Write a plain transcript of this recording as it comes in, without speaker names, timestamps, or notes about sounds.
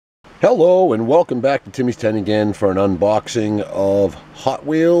Hello and welcome back to Timmy's 10 again for an unboxing of Hot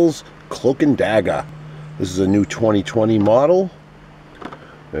Wheels Cloak and Dagger. This is a new 2020 model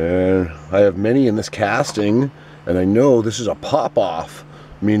and I have many in this casting, and I know this is a pop-off,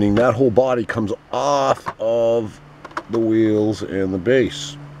 meaning that whole body comes off of the wheels and the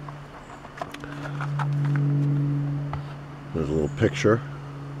base. There's a little picture.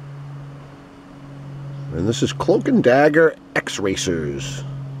 And this is Cloak and Dagger X-Racers.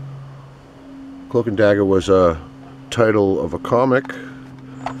 Cloak and Dagger was a title of a comic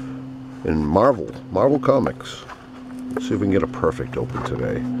in Marvel Comics. Let's see if we can get a perfect open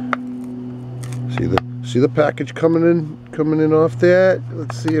today. See the package coming in off that?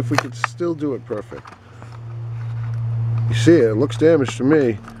 Let's see if we can still do it perfect. You see it looks damaged to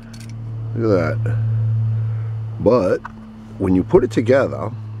me. Look at that. But when you put it together,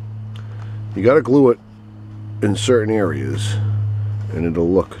 you got to glue it in certain areas, and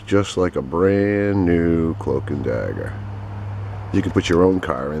it'll look just like a brand new Cloak and Dagger. You can put your own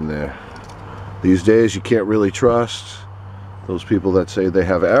car in there. These days you can't really trust those people that say they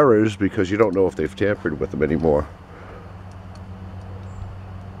have errors because you don't know if they've tampered with them anymore.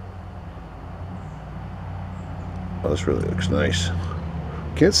 Oh, this really looks nice.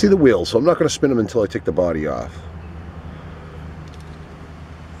 Can't see the wheels, so I'm not going to spin them until I take the body off.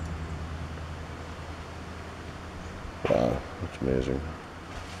 Wow, that's amazing.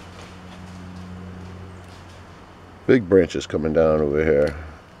 Big branches coming down over here.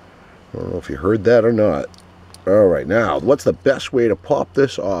 I don't know if you heard that or not. Alright, now, what's the best way to pop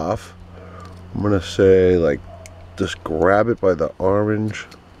this off? I'm going to say, like, just grab it by the orange.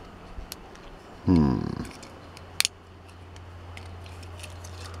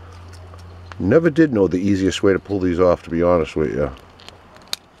 Never did know the easiest way to pull these off, to be honest with you.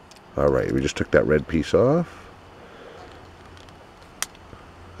 Alright, we just took that red piece off.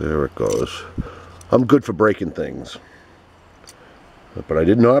 There it goes. I'm good for breaking things. But I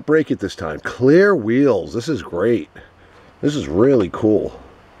did not break it this time. Clear wheels. This is great. This is really cool.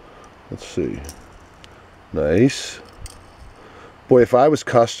 Let's see. Nice. Boy, if I was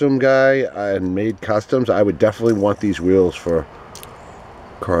custom guy and made customs, I would definitely want these wheels for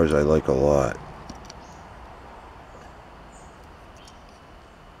cars I like a lot.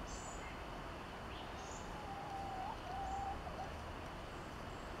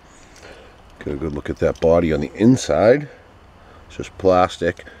 Get a good look at that body on the inside. It's just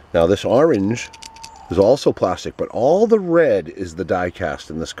plastic. Now this orange is also plastic, but all the red is the die cast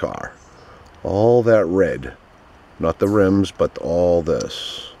in this car. All that red. Not the rims, but all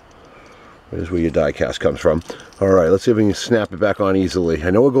this. Here's where your die cast comes from. Alright, let's see if we can snap it back on easily.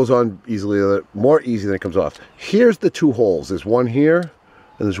 I know it goes on easily, more easy than it comes off. Here's the two holes. There's one here,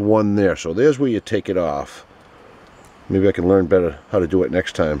 and there's one there. So there's where you take it off. Maybe I can learn better how to do it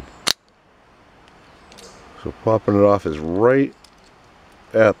next time. So popping it off is right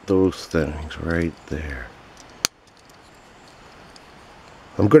at those things, right there.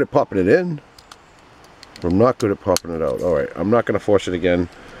 I'm good at popping it in. I'm not good at popping it out. Alright, I'm not going to force it again.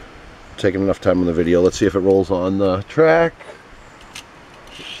 I'm taking enough time on the video. Let's see if it rolls on the track.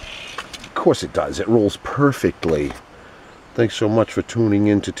 Of course it does. It rolls perfectly. Thanks so much for tuning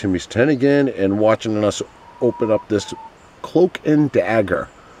in to Timmy's 10 again and watching us open up this Cloak and Dagger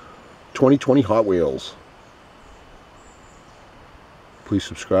 2020 Hot Wheels. Please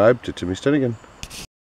subscribe to Timmy's 10 again.